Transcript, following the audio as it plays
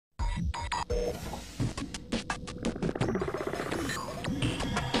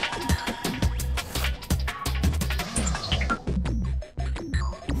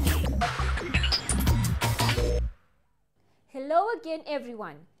Hello again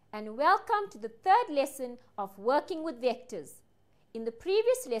everyone, and welcome to the third lesson of working with vectors. In the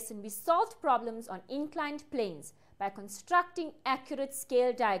previous lesson, we solved problems on inclined planes by constructing accurate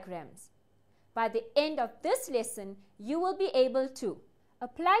scale diagrams. By the end of this lesson, you will be able to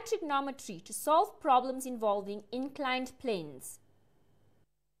apply trigonometry to solve problems involving inclined planes.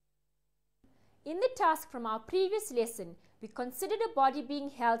 In the task from our previous lesson, we considered a body being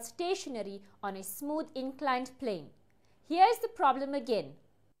held stationary on a smooth inclined plane. Here is the problem again.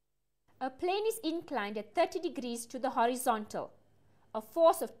 A plane is inclined at 30 degrees to the horizontal. A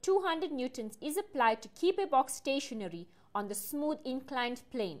force of 200 newtons is applied to keep a box stationary on the smooth inclined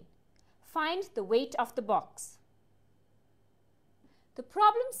plane. Find the weight of the box. The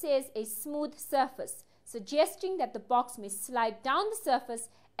problem says a smooth surface, suggesting that the box may slide down the surface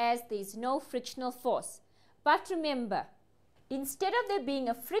as there is no frictional force. But remember, instead of there being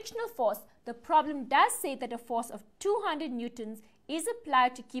a frictional force, the problem does say that a force of 200 newtons is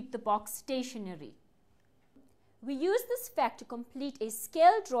applied to keep the box stationary. We use this fact to complete a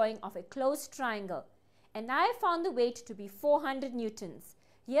scale drawing of a closed triangle, and I have found the weight to be 400 newtons.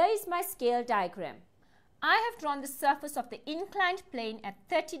 Here is my scale diagram. I have drawn the surface of the inclined plane at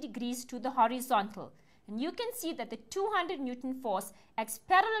 30 degrees to the horizontal, and you can see that the 200 Newton force acts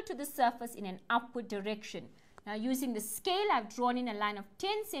parallel to the surface in an upward direction. Now using the scale, I have drawn in a line of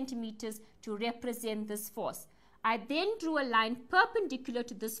 10 centimeters to represent this force. I then drew a line perpendicular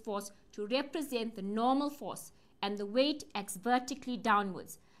to this force to represent the normal force, and the weight acts vertically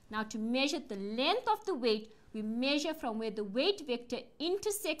downwards. Now to measure the length of the weight, we measure from where the weight vector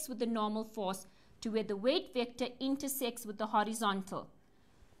intersects with the normal force to where the weight vector intersects with the horizontal.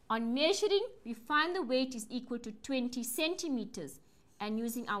 On measuring, we find the weight is equal to 20 centimeters, and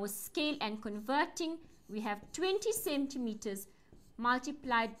using our scale and converting, we have 20 centimeters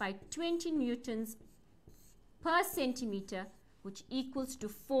multiplied by 20 newtons per centimeter, which equals to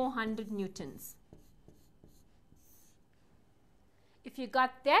 400 newtons. If you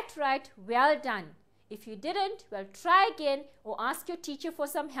got that right, well done. If you didn't, well, try again or ask your teacher for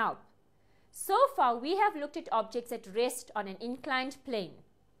some help. So far, we have looked at objects at rest on an inclined plane.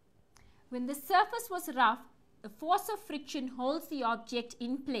 When the surface was rough, the force of friction holds the object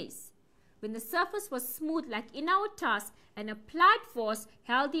in place. When the surface was smooth, like in our task, an applied force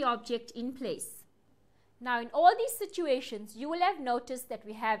held the object in place. Now, in all these situations, you will have noticed that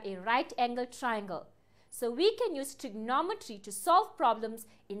we have a right angle triangle. So we can use trigonometry to solve problems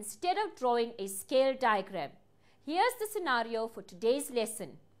instead of drawing a scale diagram. Here's the scenario for today's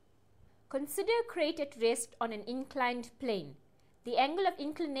lesson. Consider a crate at rest on an inclined plane. The angle of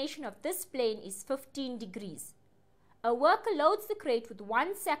inclination of this plane is 15 degrees. A worker loads the crate with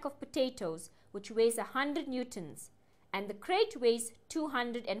one sack of potatoes, which weighs 100 newtons, and the crate weighs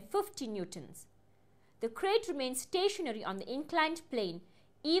 250 newtons. The crate remains stationary on the inclined plane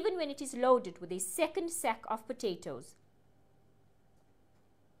even when it is loaded with a second sack of potatoes.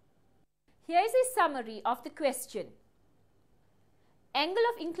 Here is a summary of the question. Angle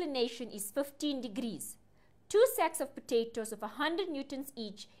of inclination is 15 degrees. 2 sacks of potatoes of 100 newtons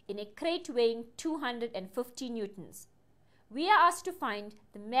each in a crate weighing 250 newtons. We are asked to find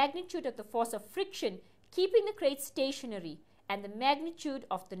the magnitude of the force of friction keeping the crate stationary and the magnitude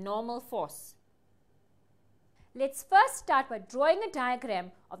of the normal force. Let's first start by drawing a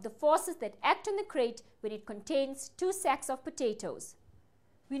diagram of the forces that act on the crate when it contains 2 sacks of potatoes.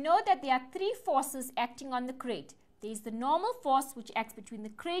 We know that there are 3 forces acting on the crate. There is the normal force which acts between the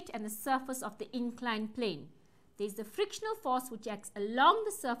crate and the surface of the inclined plane. There is the frictional force which acts along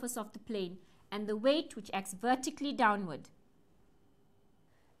the surface of the plane, and the weight which acts vertically downward.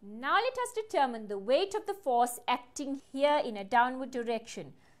 Now let us determine the weight of the force acting here in a downward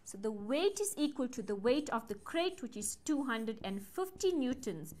direction. So the weight is equal to the weight of the crate, which is 250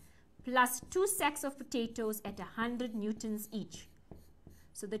 newtons, plus 2 sacks of potatoes at 100 newtons each.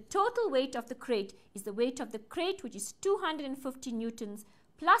 So the total weight of the crate is the weight of the crate, which is 250 newtons,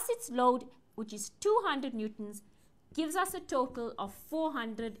 plus its load, which is 200 newtons, gives us a total of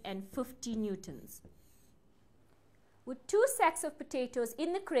 450 newtons. With 2 sacks of potatoes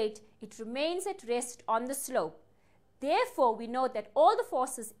in the crate, it remains at rest on the slope. Therefore, we know that all the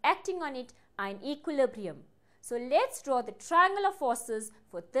forces acting on it are in equilibrium. So let's draw the triangle of forces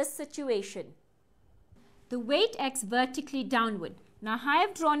for this situation. The weight acts vertically downward. Now I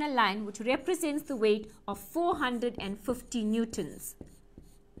have drawn a line which represents the weight of 450 newtons.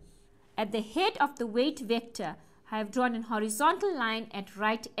 At the head of the weight vector, I have drawn a horizontal line at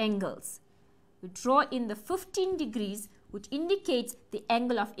right angles. We draw in the 15 degrees, which indicates the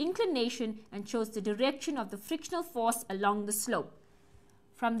angle of inclination and shows the direction of the frictional force along the slope.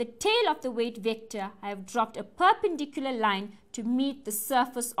 From the tail of the weight vector, I have dropped a perpendicular line to meet the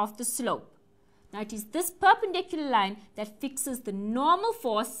surface of the slope. Now it is this perpendicular line that fixes the normal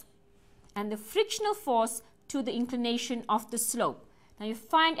force and the frictional force to the inclination of the slope. Now you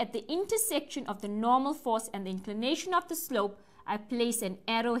find at the intersection of the normal force and the inclination of the slope, I place an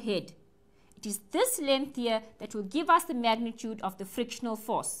arrowhead. It is this length here that will give us the magnitude of the frictional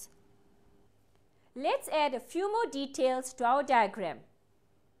force. Let's add a few more details to our diagram.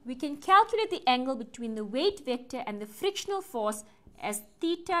 We can calculate the angle between the weight vector and the frictional force as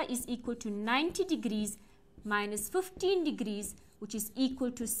theta is equal to 90 degrees minus 15 degrees, which is equal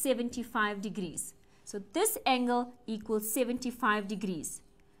to 75 degrees. So this angle equals 75 degrees.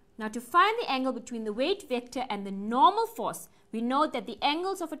 Now to find the angle between the weight vector and the normal force, we know that the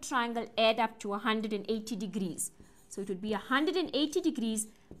angles of a triangle add up to 180 degrees. So it would be 180 degrees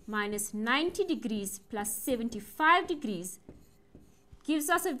minus 90 degrees plus 75 degrees gives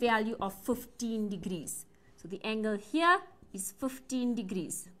us a value of 15 degrees. So the angle here is 15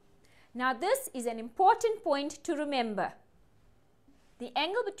 degrees. Now this is an important point to remember. The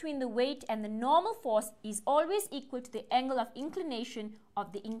angle between the weight and the normal force is always equal to the angle of inclination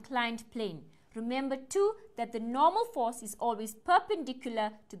of the inclined plane. Remember too that the normal force is always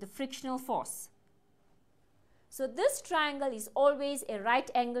perpendicular to the frictional force. So this triangle is always a right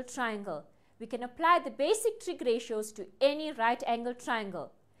angle triangle. We can apply the basic trig ratios to any right angle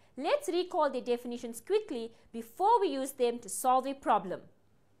triangle. Let's recall their definitions quickly before we use them to solve a problem.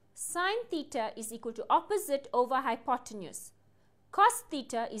 Sin theta is equal to opposite over hypotenuse. Cos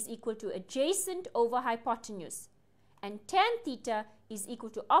theta is equal to adjacent over hypotenuse. And tan theta is equal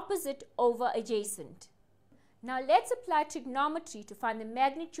to opposite over adjacent. Now let's apply trigonometry to find the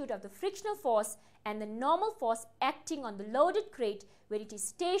magnitude of the frictional force and the normal force acting on the loaded crate where it is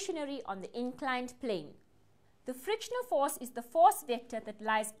stationary on the inclined plane. The frictional force is the force vector that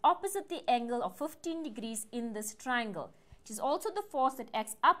lies opposite the angle of 15 degrees in this triangle. It is also the force that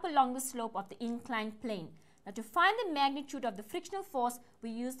acts up along the slope of the inclined plane. Now to find the magnitude of the frictional force, we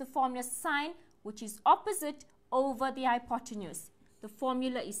use the formula sine, which is opposite over the hypotenuse. The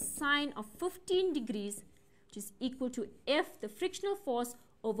formula is sine of 15 degrees, which is equal to F, the frictional force,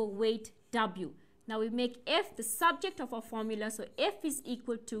 over weight W. Now we make F the subject of our formula, so F is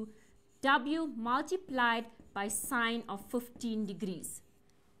equal to W multiplied by sine of 15 degrees.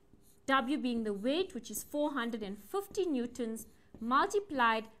 W being the weight, which is 450 newtons,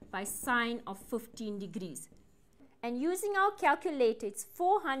 multiplied by sine of 15 degrees. And using our calculator, it's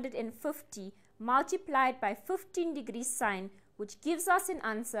 450 multiplied by 15 degrees sine, which gives us an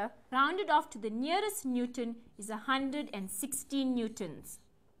answer, rounded off to the nearest newton, is 116 newtons.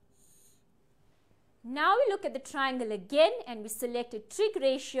 Now we look at the triangle again and we select a trig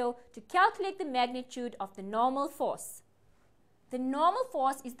ratio to calculate the magnitude of the normal force. The normal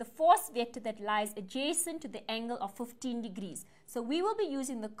force is the force vector that lies adjacent to the angle of 15 degrees. So we will be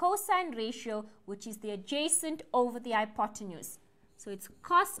using the cosine ratio, which is the adjacent over the hypotenuse. So it's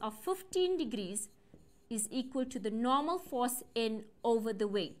cos of 15 degrees is equal to the normal force N over the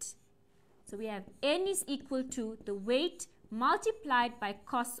weight. So we have N is equal to the weight multiplied by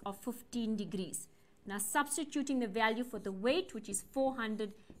cos of 15 degrees. Now substituting the value for the weight, which is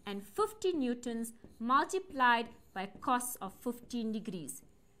 450 newtons, multiplied by cos of 15 degrees.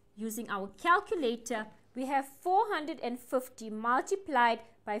 Using our calculator, we have 450 multiplied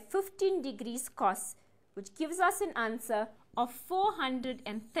by 15 degrees cos, which gives us an answer of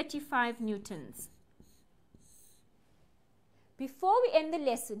 435 newtons. Before we end the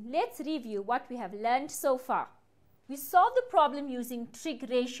lesson, let's review what we have learned so far. We solved the problem using trig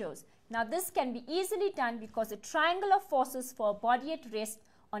ratios. Now this can be easily done because a triangle of forces for a body at rest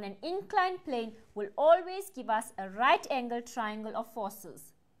on an inclined plane will always give us a right angle triangle of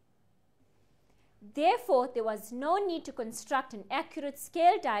forces. Therefore, there was no need to construct an accurate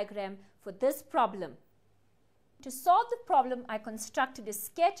scale diagram for this problem. To solve the problem, I constructed a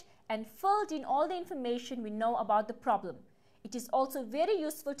sketch and filled in all the information we know about the problem. It is also very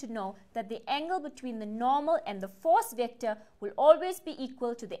useful to know that the angle between the normal and the force vector will always be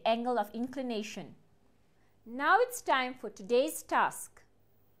equal to the angle of inclination. Now it's time for today's task.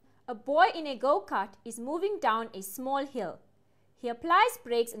 A boy in a go-kart is moving down a small hill. He applies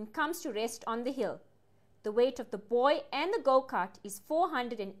brakes and comes to rest on the hill. The weight of the boy and the go-kart is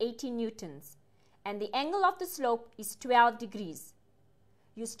 480 newtons, and the angle of the slope is 12 degrees.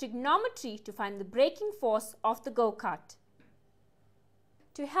 Use trigonometry to find the braking force of the go-kart.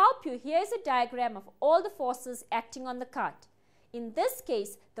 To help you, here is a diagram of all the forces acting on the cart. In this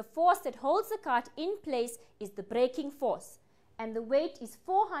case, the force that holds the cart in place is the braking force, and the weight is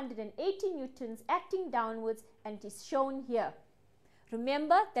 480 newtons acting downwards, and it is shown here.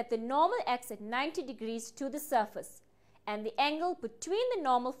 Remember that the normal acts at 90 degrees to the surface, and the angle between the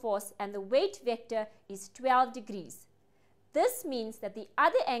normal force and the weight vector is 12 degrees. This means that the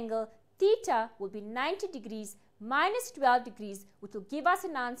other angle, theta, will be 90 degrees minus 12 degrees, which will give us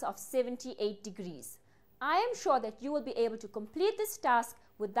an answer of 78 degrees. I am sure that you will be able to complete this task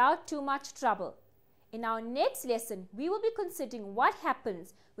without too much trouble. In our next lesson, we will be considering what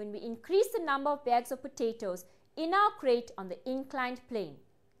happens when we increase the number of bags of potatoes in our crate on the inclined plane.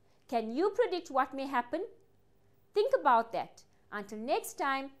 Can you predict what may happen? Think about that. Until next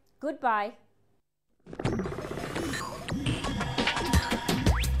time, goodbye.